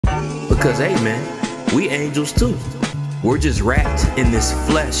Because, hey, man, we angels too. We're just wrapped in this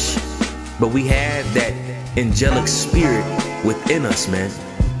flesh, but we have that angelic spirit within us, man.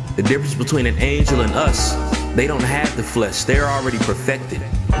 The difference between an angel and us, they don't have the flesh. They're already perfected,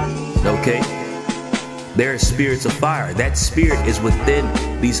 okay? They're spirits of fire. That spirit is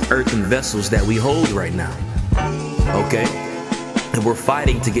within these earthen vessels that we hold right now, okay? And we're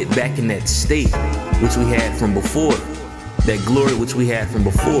fighting to get back in that state which we had from before, that glory which we had from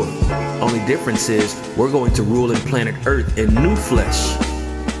before. Only difference is we're going to rule in planet Earth in new flesh.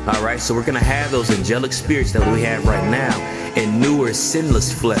 All right, so we're going to have those angelic spirits that we have right now in newer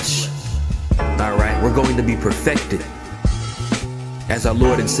sinless flesh. All right, we're going to be perfected as our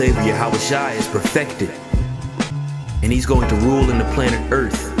Lord and Savior Yahushua is perfected. And he's going to rule in the planet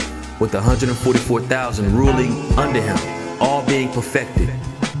Earth with 144,000 ruling under him, all being perfected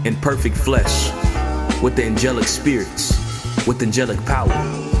in perfect flesh with the angelic spirits, with angelic power.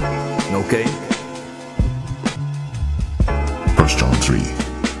 Okay? 1 John 3.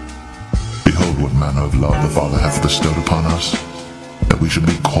 Behold, what manner of love the Father hath bestowed upon us, that we should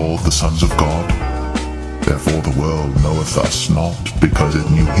be called the sons of God. Therefore the world knoweth us not, because it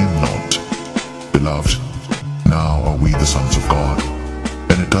knew him not. Beloved, now are we the sons of God,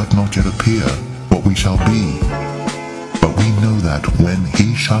 and it doth not yet appear what we shall be. But we know that when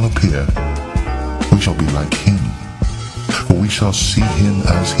he shall appear, we shall be like him, for we shall see him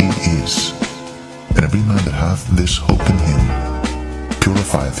as he is. And every man that hath this hope in him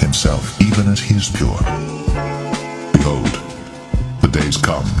purifieth himself, even as he is pure. Behold, the days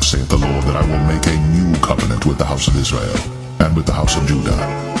come, saith the Lord, that I will make a new covenant with the house of Israel, and with the house of Judah,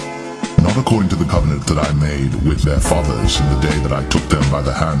 not according to the covenant that I made with their fathers in the day that I took them by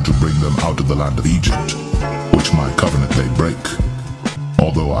the hand to bring them out of the land of Egypt, which my covenant they break,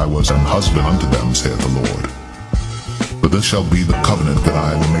 although I was an husband unto them, saith the Lord. But this shall be the covenant that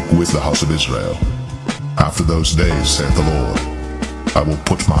I will make with the house of Israel. After those days, saith the Lord, I will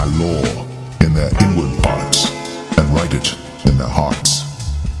put my law in their inward parts, and write it in their hearts,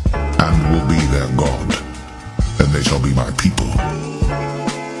 and will be their God, and they shall be my people.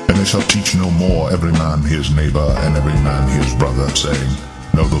 And they shall teach no more every man his neighbor, and every man his brother, saying,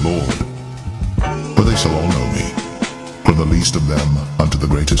 Know the Lord. For they shall all know me, from the least of them unto the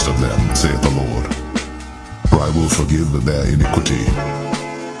greatest of them, saith the Lord. For I will forgive their iniquity,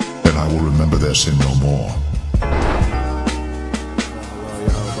 and I will remember their sin no more.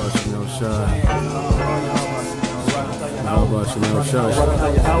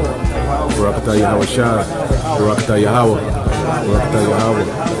 Barakatah Yahushua, Barakatah Yahweh, Barakatah Yahweh,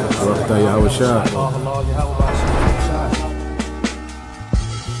 Barakatah Yahushua.